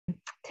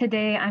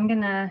today I'm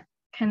gonna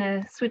kind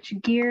of switch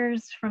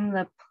gears from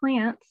the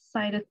plant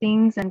side of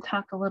things and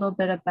talk a little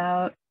bit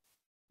about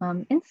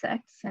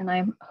insects. And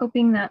I'm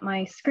hoping that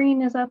my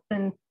screen is up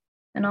and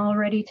all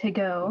ready to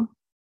go.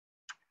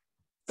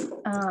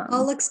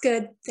 All looks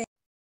good.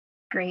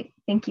 Great,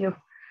 thank you.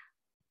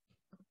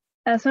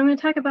 So I'm going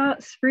to talk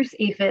about spruce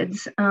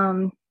aphids.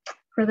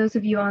 For those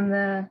of you on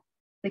the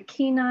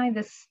Kenai,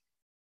 this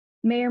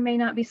may or may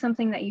not be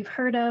something that you've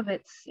heard of.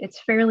 It's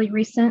fairly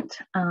recent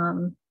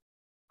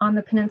on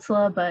the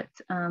peninsula, but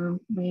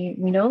we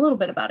know a little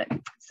bit about it.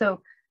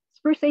 So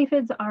spruce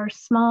aphids are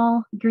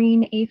small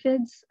green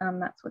aphids.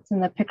 That's what's in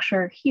the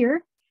picture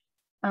here.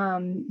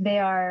 They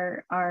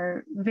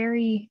are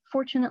very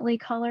fortunately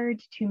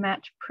colored to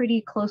match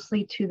pretty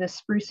closely to the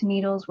spruce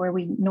needles where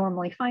we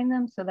normally find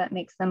them. So that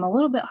makes them a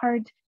little bit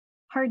hard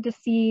to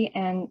see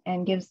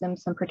and gives them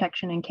some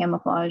protection and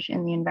camouflage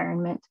in the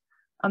environment.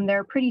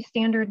 They're a pretty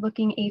standard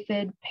looking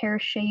aphid,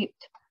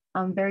 pear-shaped,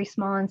 very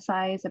small in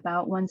size,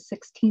 about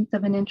 1/16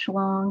 of an inch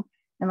long.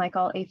 And like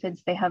all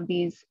aphids, they have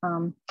these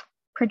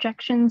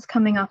projections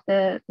coming off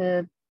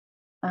the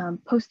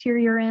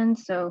posterior end.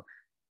 So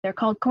they're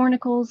called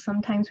cornicles.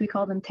 Sometimes we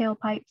call them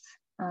tailpipes,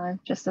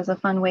 just as a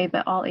fun way,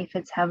 but all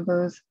aphids have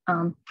those.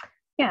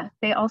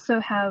 They also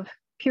have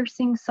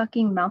piercing,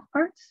 sucking mouth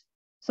parts.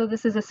 So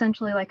this is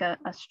essentially like a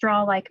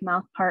straw-like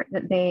mouth part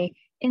that they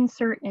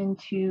insert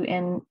into,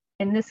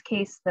 in this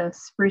case, the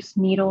spruce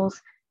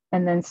needles,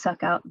 and then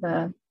suck out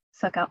the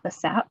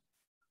sap.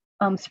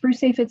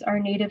 Spruce aphids are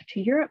native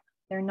to Europe.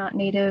 They're not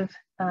native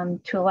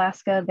to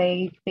Alaska.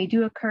 They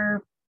do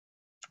occur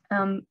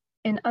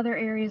in other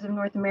areas of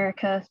North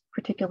America,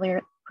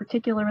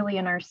 particularly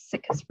in our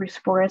Sitka spruce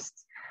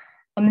forests.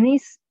 And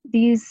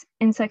these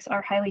insects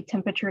are highly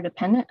temperature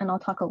dependent, and I'll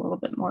talk a little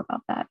bit more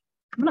about that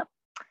coming up.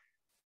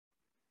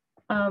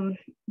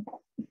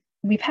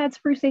 We've had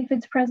spruce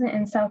aphids present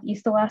in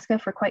Southeast Alaska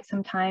for quite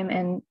some time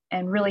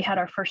and really had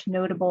our first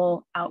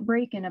notable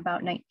outbreak in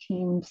about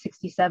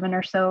 1967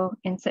 or so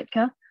in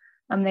Sitka.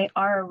 They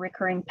are a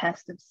recurring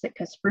pest of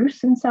Sitka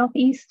spruce in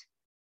Southeast.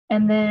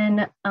 And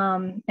then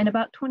in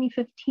about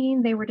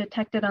 2015, they were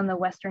detected on the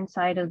western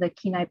side of the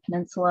Kenai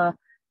Peninsula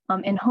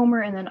in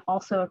Homer, and then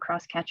also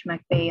across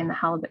Kachemak Bay in the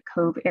Halibut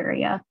Cove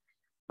area.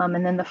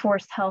 And then the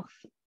forest health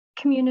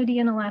community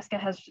in Alaska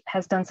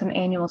has done some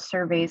annual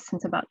surveys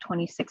since about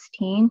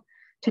 2016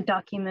 to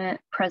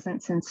document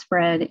presence and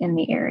spread in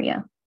the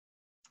area.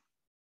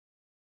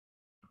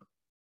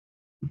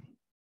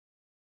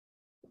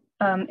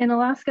 In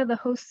Alaska, the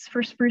hosts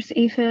for spruce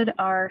aphid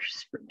are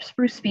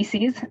spruce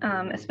species,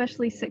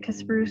 especially Sitka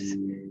spruce.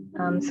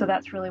 So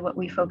that's really what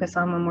we focus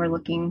on when we're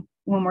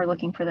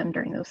looking for them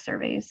during those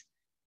surveys.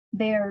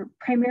 They're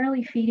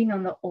primarily feeding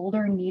on the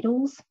older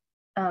needles.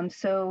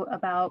 So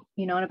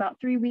in about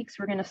 3 weeks,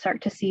 we're going to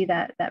start to see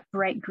that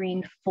bright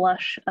green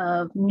flush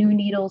of new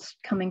needles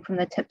coming from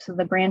the tips of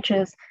the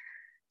branches.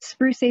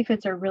 Spruce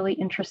aphids are really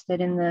interested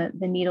in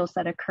the needles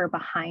that occur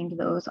behind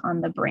those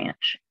on the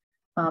branch.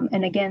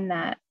 And again,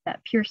 that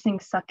piercing,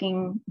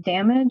 sucking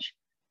damage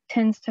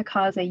tends to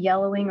cause a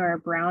yellowing or a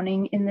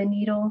browning in the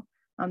needle.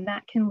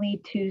 That can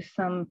lead to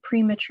some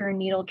premature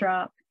needle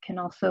drop, can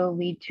also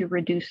lead to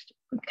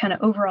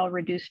overall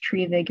reduced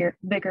tree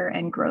vigor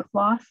and growth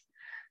loss.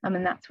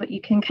 And that's what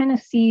you can kind of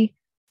see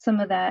some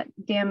of that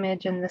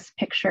damage in this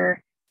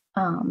picture,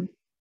 some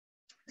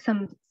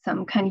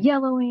kind of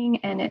yellowing,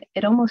 and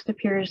it almost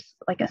appears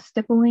like a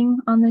stippling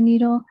on the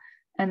needle,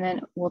 and then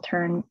will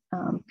turn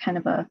kind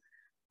of a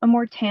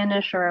more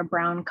tannish or a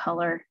brown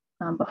color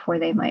before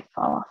they might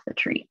fall off the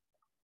tree.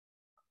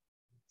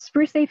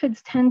 Spruce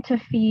aphids tend to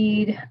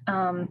feed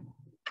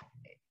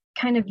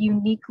kind of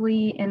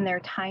uniquely in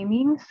their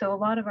timing. So a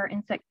lot of our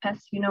insect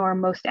pests, are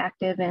most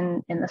active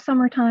in the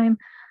summertime.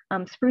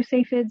 Spruce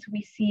aphids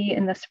we see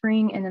in the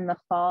spring and in the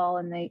fall,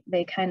 and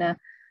they kind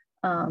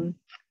of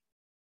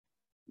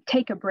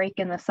take a break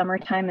in the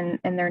summertime,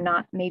 and they're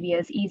not maybe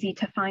as easy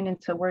to find.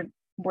 And so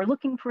we're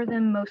looking for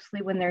them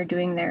mostly when they're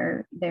doing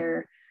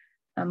their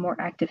more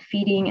active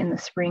feeding in the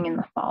spring and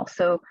the fall.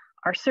 So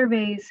our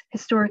surveys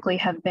historically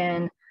have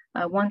been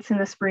once in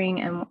the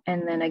spring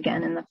and then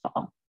again in the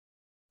fall,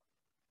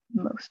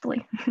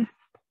 mostly.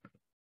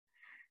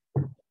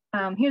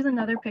 Here's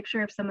another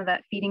picture of some of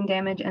that feeding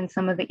damage and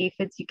some of the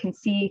aphids. You can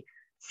see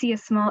a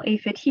small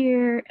aphid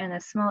here and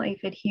a small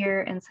aphid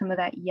here, and some of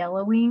that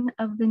yellowing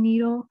of the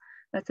needle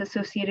that's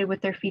associated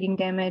with their feeding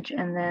damage,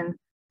 and then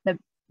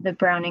the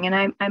browning.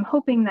 And I'm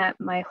hoping that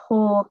my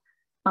whole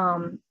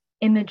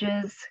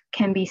images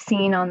can be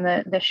seen on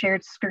the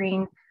shared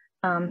screen.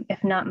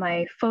 If not,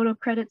 my photo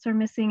credits are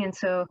missing. And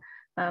so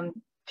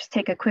just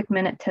take a quick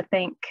minute to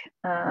thank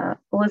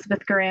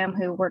Elizabeth Graham,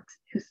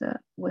 who's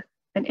with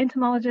an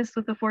entomologist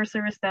with the Forest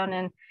Service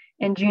down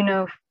in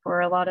Juneau,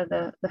 for a lot of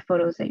the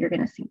photos that you're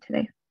going to see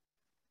today.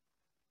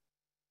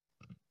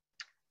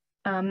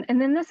 And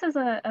then this is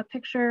a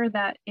picture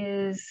that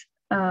is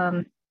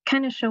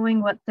kind of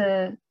showing what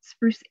the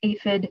spruce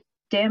aphid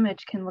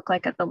damage can look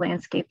like at the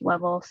landscape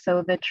level.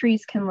 So the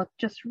trees can look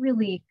just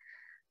really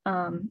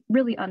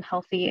really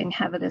unhealthy and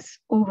have this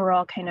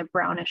overall kind of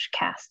brownish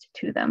cast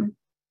to them.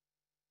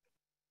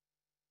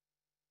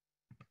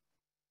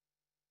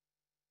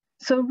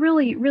 So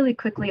really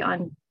quickly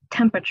on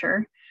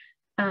temperature,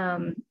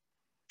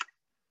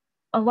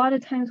 a lot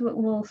of times what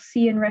we'll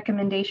see in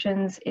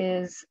recommendations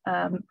is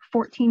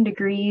 14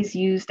 degrees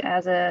used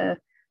as a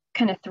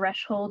kind of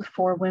threshold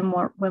for when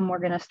we're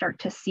going to start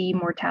to see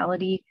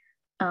mortality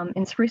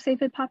in spruce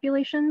aphid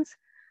populations.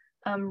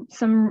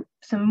 Some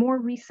more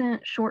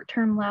recent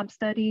short-term lab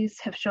studies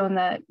have shown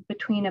that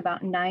between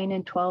about 9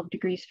 and 12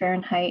 degrees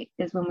Fahrenheit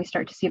is when we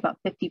start to see about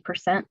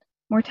 50%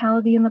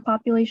 mortality in the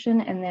population,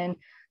 and then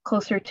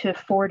closer to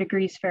 4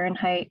 degrees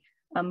Fahrenheit,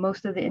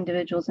 most of the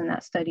individuals in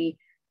that study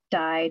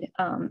died.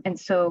 And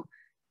so,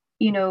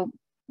 you know,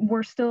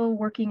 we're still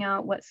working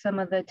out what some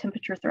of the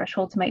temperature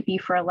thresholds might be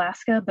for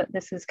Alaska, but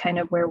this is kind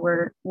of where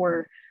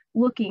we're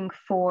looking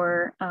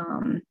for,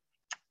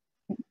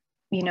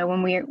 you know,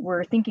 when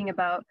we're thinking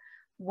about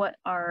what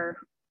our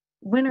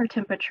winter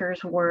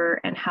temperatures were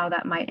and how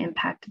that might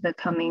impact the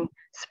coming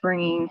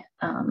spring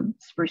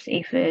spruce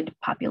aphid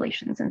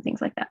populations and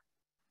things like that.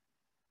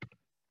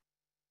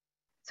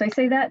 So I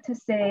say that to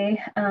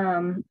say,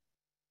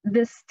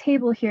 this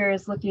table here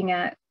is looking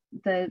at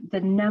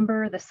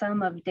the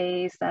sum of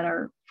days that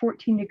are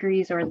 14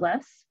 degrees or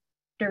less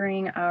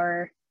during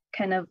our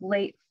kind of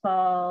late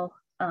fall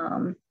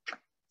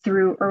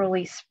through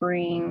early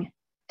spring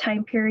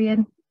time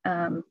period.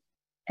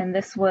 And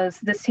this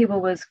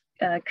table was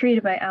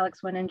created by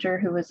Alex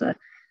Wenninger, who was a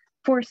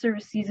Forest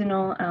Service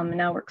seasonal and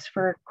now works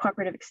for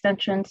Cooperative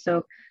Extension.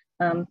 So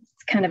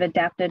it's kind of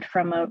adapted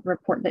from a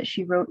report that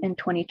she wrote in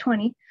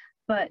 2020.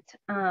 But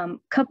a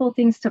couple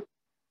things to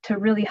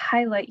really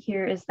highlight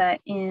here is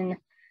that in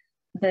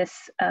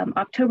this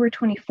October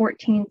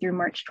 2014 through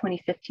March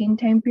 2015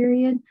 time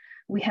period,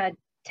 we had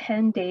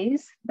 10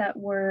 days that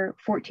were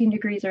 14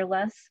 degrees or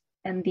less,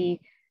 and the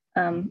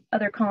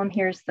other column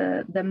here is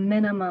the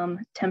minimum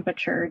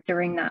temperature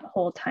during that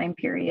whole time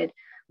period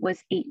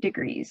was 8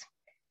 degrees.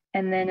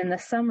 And then in the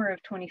summer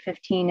of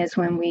 2015 is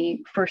when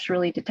we first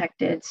really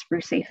detected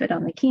spruce aphid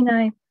on the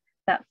Kenai.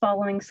 That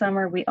following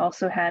summer, we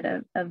also had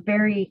a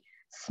very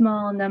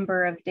small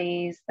number of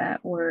days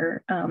that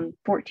were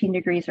 14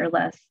 degrees or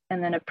less,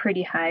 and then a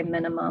pretty high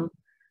minimum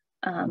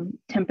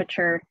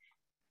temperature.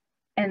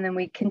 And then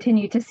we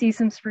continued to see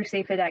some spruce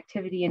aphid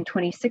activity in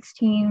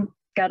 2016,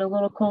 got a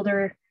little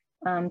colder,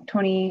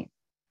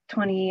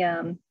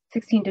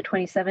 2016 to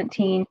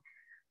 2017,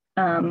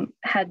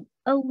 had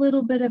a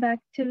little bit of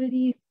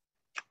activity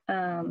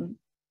in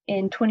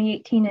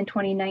 2018 and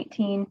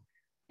 2019.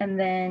 And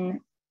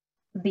then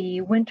the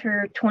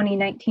winter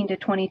 2019 to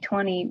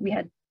 2020, we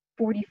had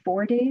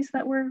 44 days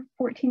that were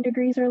 14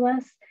 degrees or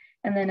less,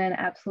 and then an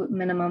absolute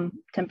minimum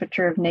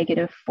temperature of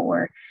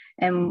 -4.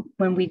 And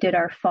when we did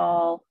our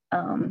fall,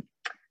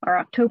 our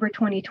October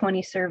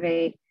 2020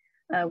 survey,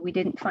 we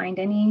didn't find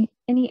any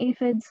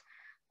aphids.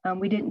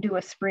 We didn't do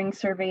a spring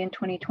survey in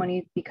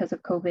 2020 because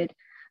of COVID.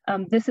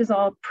 This is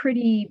all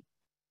pretty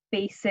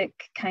basic,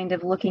 kind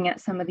of looking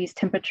at some of these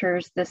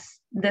temperatures.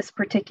 This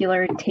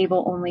particular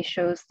table only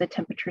shows the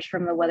temperatures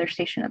from the weather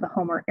station at the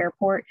Homer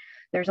Airport.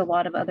 There's a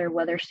lot of other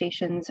weather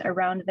stations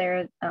around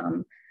there.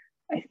 I'm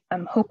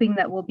hoping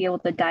that we'll be able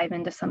to dive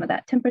into some of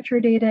that temperature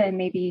data and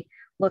maybe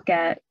look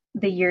at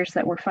the years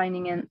that we're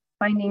finding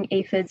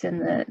aphids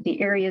and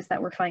the areas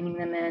that we're finding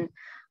them in,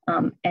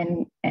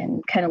 and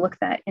kind of look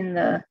at that in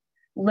the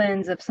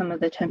lens of some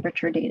of the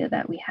temperature data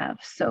that we have.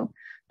 So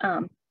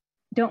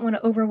don't want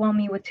to overwhelm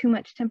you with too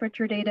much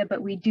temperature data,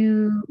 but we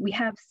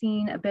have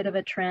seen a bit of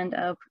a trend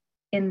of,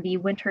 in the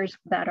winters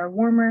that are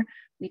warmer,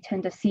 we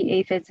tend to see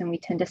aphids, and we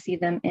tend to see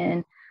them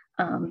in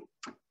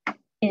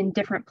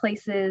different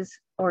places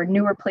or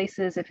newer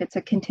places if it's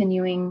a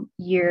continuing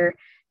year.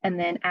 And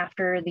then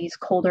after these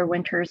colder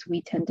winters,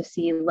 we tend to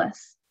see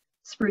less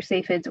spruce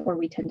aphids, or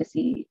we tend to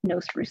see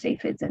no spruce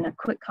aphids. And a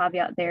quick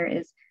caveat there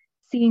is,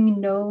 seeing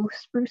no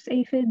spruce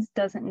aphids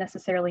doesn't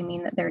necessarily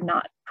mean that they're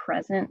not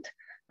present.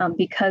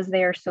 Because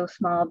they are so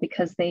small,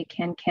 because they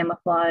can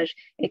camouflage,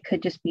 it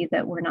could just be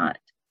that we're not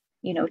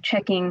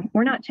checking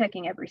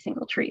every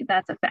single tree.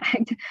 That's a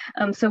fact.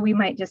 So we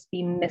might just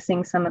be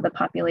missing some of the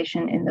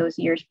population in those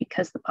years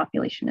because the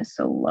population is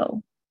so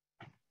low.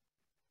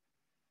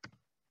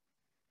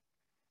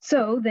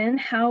 So then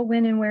how,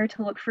 when, and where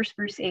to look for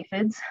spruce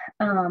aphids.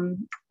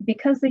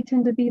 Because they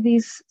tend to be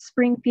these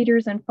spring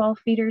feeders and fall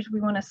feeders, we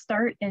want to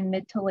start in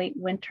mid to late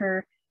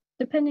winter,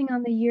 depending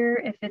on the year.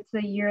 If it's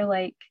a year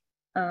like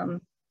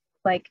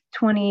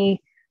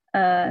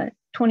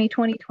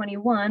 2020,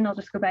 21, I'll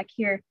just go back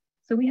here.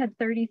 So we had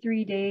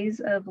 33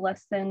 days of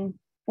less than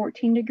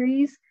 14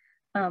 degrees.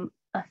 A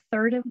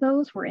third of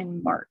those were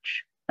in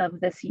March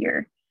of this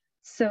year.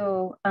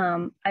 So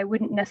I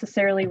wouldn't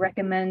necessarily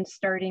recommend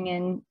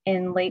starting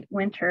in late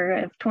winter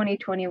of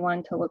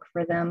 2021 to look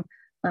for them.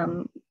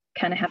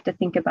 Kind of have to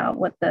think about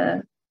what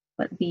the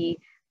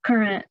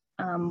current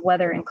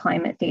weather and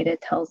climate data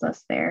tells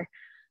us there.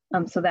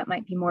 So that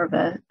might be more of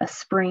a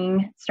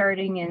spring,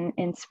 starting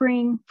in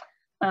spring.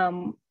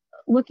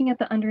 looking at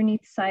the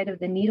underneath side of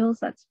the needles,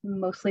 that's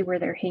mostly where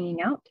they're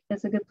hanging out,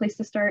 is a good place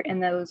to start.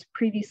 And those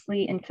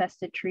previously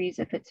infested trees,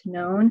 if it's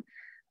known,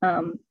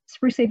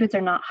 spruce aphids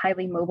are not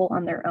highly mobile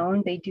on their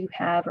own. They do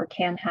have or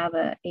can have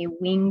a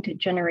winged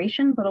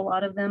generation, but a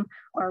lot of them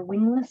are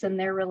wingless, and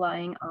they're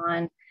relying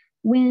on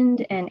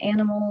wind and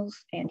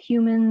animals and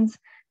humans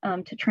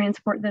to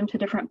transport them to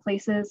different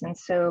places. And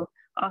so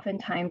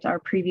oftentimes our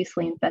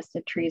previously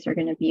infested trees are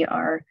going to be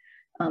our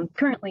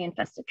currently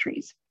infested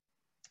trees,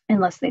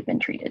 unless they've been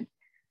treated.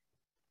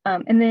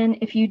 And then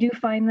if you do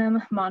find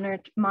them,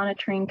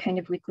 monitoring kind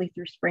of weekly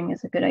through spring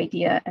is a good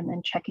idea, and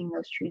then checking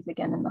those trees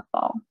again in the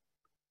fall.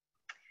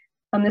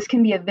 This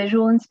can be a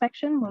visual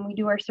inspection. When we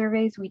do our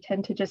surveys, we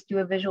tend to just do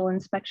a visual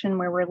inspection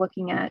where we're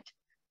looking at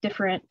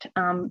different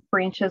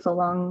branches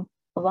along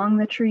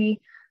the tree.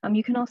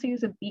 You can also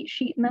use a beat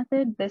sheet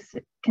method. This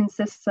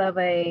consists of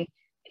a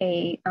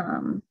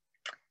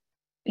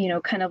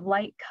kind of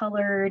light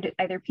colored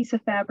either piece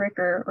of fabric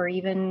or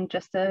even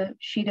just a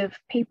sheet of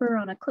paper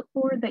on a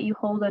clipboard that you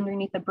hold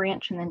underneath a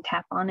branch and then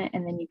tap on it,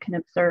 and then you can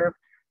observe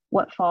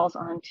what falls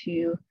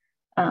onto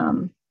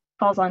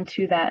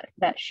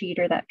that sheet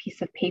or that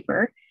piece of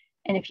paper.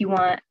 And if you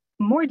want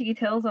more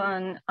details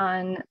on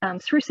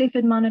spruce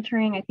aphid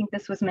monitoring, I think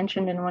this was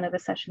mentioned in one of the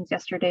sessions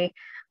yesterday,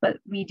 but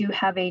we do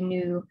have a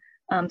new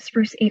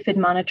spruce aphid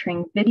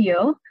monitoring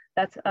video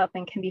that's up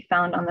and can be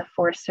found on the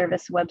Forest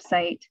Service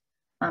website.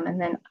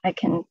 And then I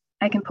can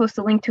post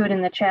a link to it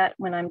in the chat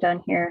when I'm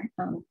done here.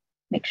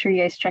 Make sure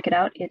you guys check it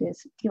out. It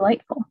is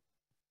delightful.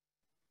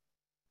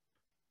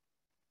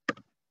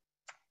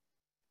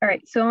 All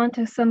right, so on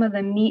to some of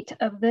the meat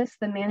of this,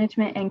 the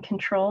management and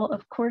control.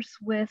 Of course,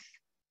 with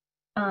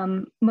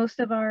most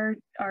of our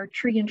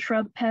tree and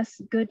shrub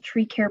pests, good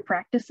tree care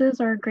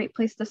practices are a great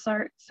place to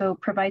start. So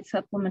provide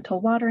supplemental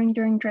watering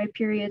during dry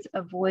periods,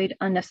 avoid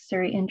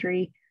unnecessary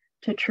injury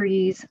to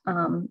trees,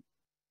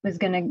 is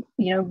going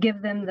to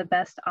give them the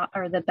best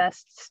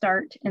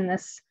start in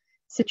this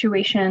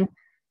situation.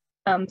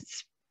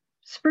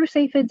 Spruce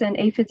aphids and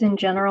aphids in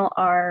general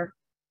are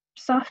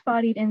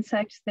soft-bodied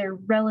insects. They're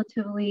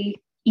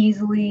relatively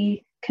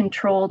easily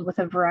controlled with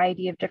a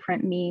variety of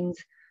different means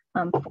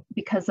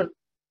because of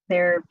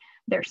their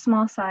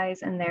small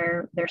size and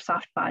their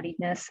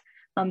soft-bodiedness.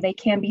 They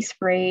can be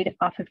sprayed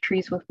off of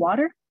trees with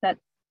water. That's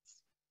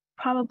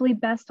probably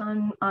best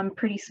on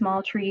pretty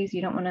small trees.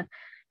 You don't want to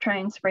try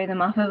and spray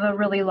them off of a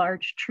really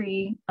large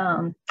tree.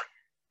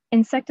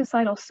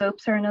 Insecticidal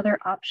soaps are another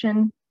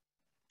option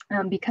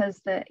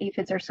because the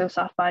aphids are so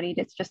soft-bodied.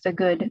 It's just a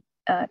good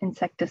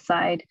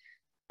insecticide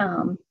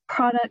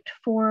product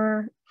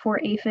for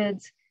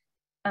aphids.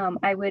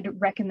 I would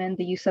recommend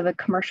the use of a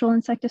commercial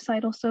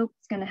insecticidal soap.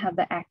 It's going to have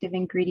the active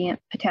ingredient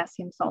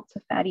potassium salts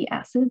of fatty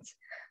acids,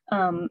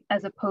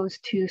 as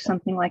opposed to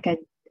something like a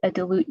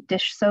dilute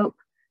dish soap.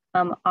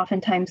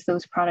 Oftentimes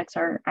those products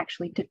are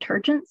actually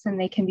detergents, and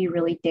they can be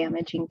really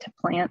damaging to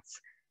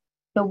plants.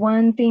 The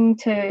one thing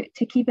to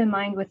keep in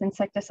mind with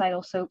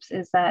insecticidal soaps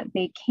is that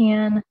they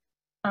can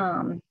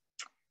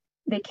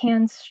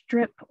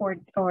strip or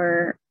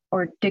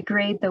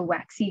degrade the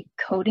waxy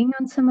coating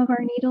on some of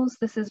our needles.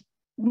 This is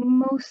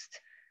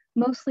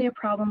mostly a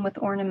problem with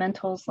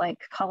ornamentals like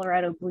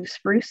Colorado blue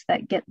spruce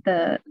that get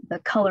the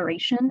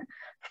coloration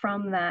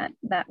from that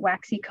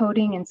waxy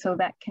coating, and so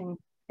that can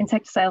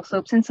insecticidal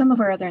soaps and some of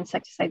our other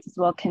insecticides as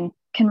well can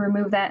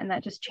remove that, and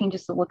that just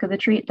changes the look of the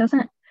tree. It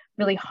doesn't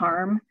really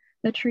harm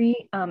the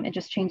tree, it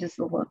just changes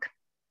the look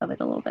of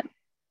it a little bit.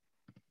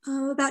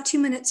 About 2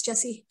 minutes,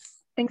 Jessie.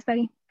 Thanks,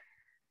 Betty.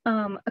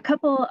 A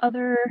couple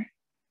other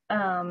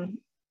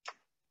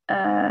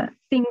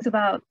things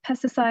about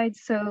pesticides.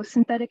 So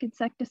synthetic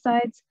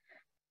insecticides,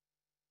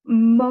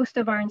 most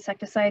of our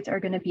insecticides are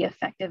going to be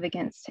effective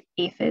against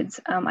aphids.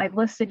 I've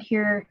listed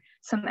here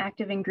some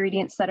active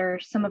ingredients that are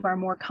some of our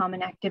more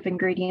common active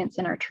ingredients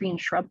in our tree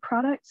and shrub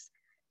products.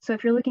 So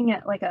if you're looking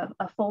at like a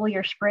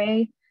foliar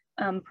spray,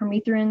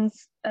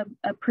 permethrin's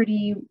a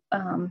pretty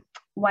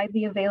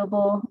widely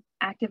available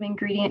active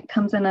ingredient,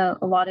 comes in a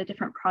lot of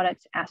different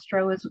products.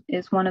 Astro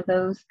is one of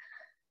those.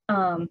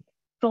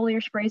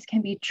 Foliar sprays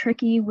can be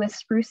tricky with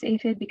spruce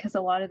aphid because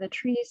a lot of the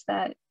trees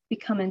that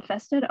become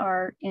infested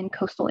are in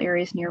coastal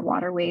areas near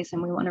waterways,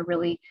 and we want to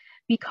really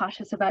be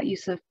cautious about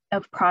use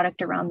of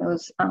product around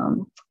those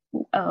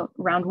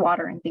around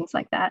water and things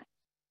like that.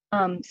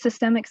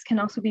 Systemics can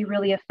also be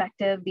really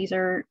effective. These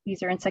are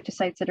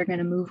insecticides that are going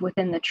to move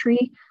within the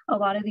tree. A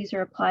lot of these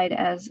are applied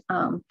as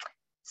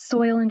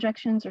soil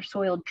injections or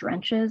soil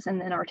drenches,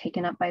 and then are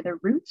taken up by the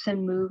roots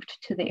and moved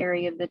to the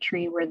area of the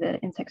tree where the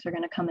insects are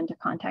going to come into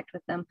contact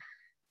with them.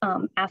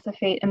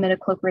 Acephate,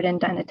 imidacloprid, and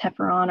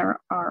dinotefuran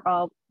are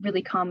all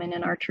really common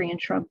in our tree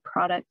and shrub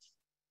products.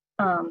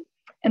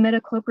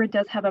 Imidacloprid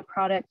does have a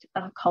product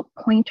called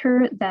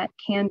Pointer that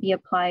can be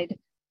applied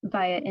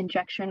via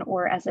injection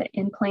or as an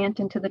implant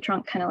into the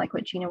trunk, kind of like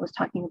what Gina was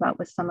talking about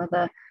with some of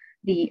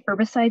the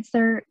herbicides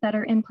that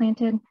are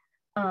implanted.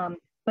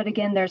 But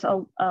again, there's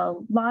a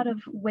lot of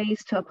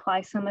ways to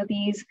apply some of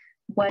these.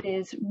 What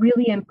is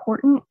really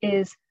important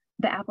is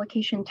the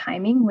application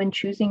timing when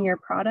choosing your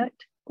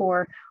product,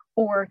 or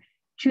or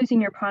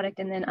choosing your product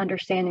and then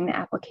understanding the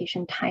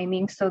application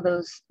timing. So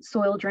those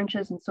soil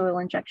drenches and soil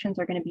injections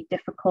are going to be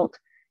difficult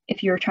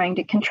if you're trying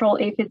to control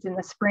aphids in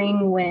the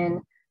spring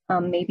when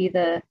maybe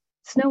the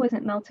snow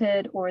isn't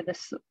melted or the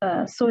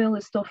soil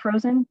is still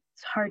frozen.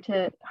 It's hard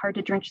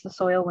to drench the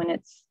soil when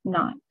it's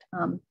not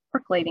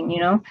percolating, you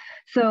know?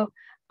 So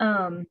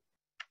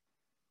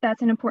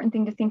that's an important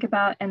thing to think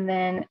about. And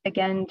then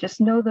again,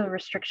 just know the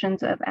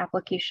restrictions of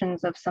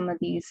applications of some of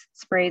these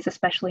sprays,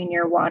 especially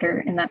near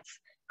water. And that's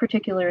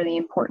particularly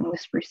important with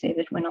spruce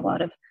aphid when a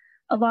lot of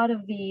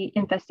the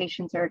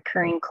infestations are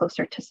occurring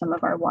closer to some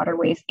of our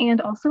waterways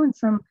and also in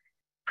some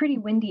pretty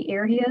windy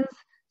areas.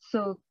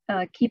 So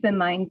keep in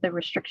mind the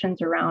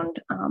restrictions around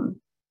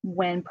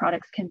when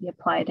products can be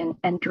applied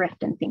and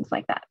drift and things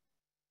like that.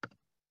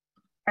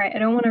 All right, I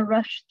don't want to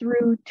rush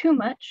through too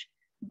much,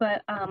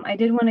 but I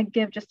did want to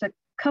give just a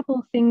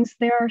couple things.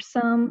 There are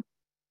some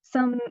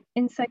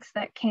insects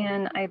that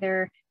can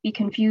either be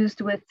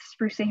confused with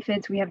spruce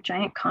aphids. We have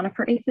giant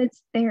conifer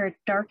aphids. They are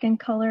dark in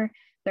color.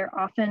 They're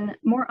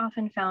more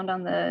often found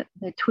on the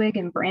twig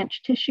and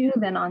branch tissue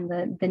than on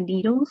the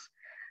needles.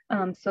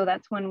 So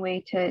that's one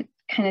way to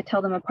kind of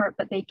tell them apart,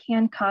 but they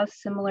can cause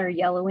similar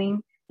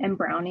yellowing and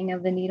browning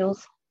of the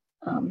needles,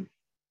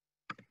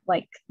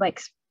 like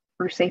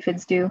spruce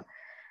aphids do.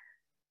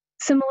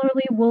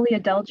 Similarly, woolly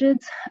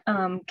adelgids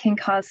can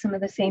cause some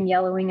of the same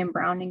yellowing and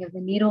browning of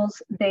the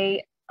needles.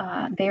 They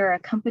are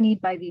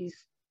accompanied by these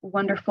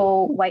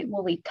wonderful white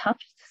woolly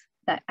tufts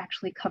that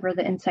actually cover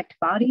the insect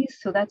bodies.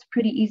 So that's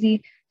pretty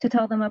easy to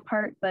tell them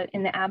apart, but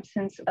in the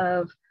absence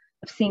of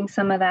seeing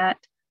some of that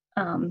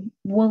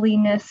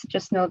woolliness,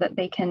 just know that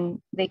they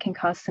can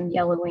cause some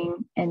yellowing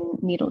and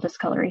needle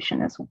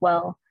discoloration as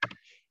well.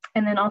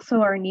 And then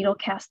also our needle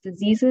cast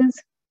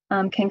diseases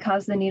can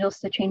cause the needles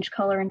to change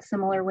color in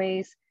similar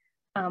ways.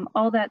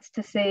 All that's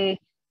to say,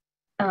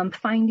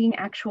 finding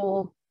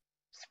actual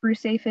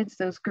spruce aphids,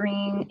 those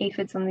green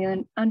aphids on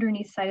the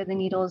underneath side of the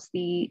needle is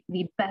the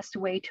best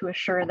way to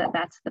assure that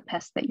that's the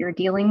pest that you're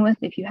dealing with.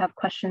 If you have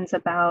questions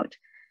about,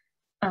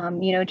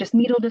 just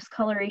needle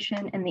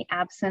discoloration and the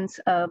absence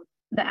of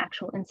the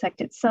actual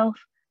insect itself,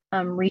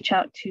 reach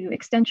out to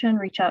Extension,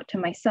 reach out to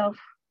myself,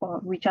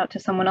 or reach out to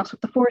someone else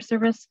with the Forest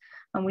Service.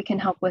 We can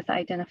help with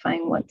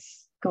identifying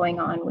what's going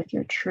on with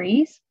your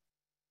trees.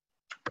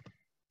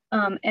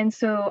 And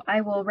so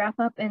I will wrap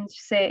up and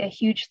say a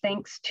huge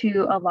thanks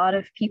to a lot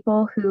of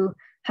people who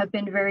have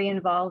been very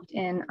involved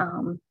in,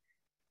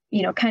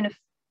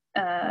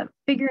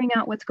 figuring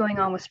out what's going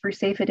on with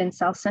spruce aphid in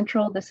South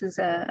Central. This is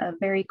a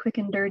very quick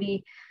and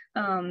dirty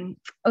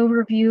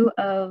overview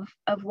of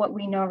what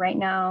we know right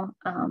now.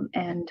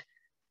 And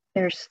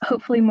there's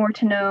hopefully more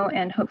to know,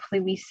 and hopefully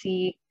we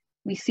see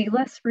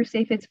less spruce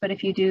aphids, but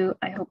if you do,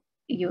 I hope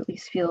you at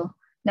least feel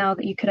now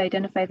that you could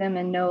identify them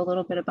and know a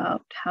little bit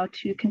about how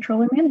to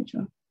control and manage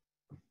them.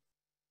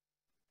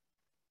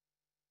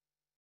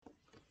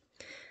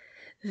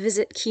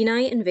 Visit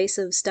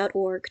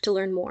kenaiinvasives.org to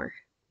learn more.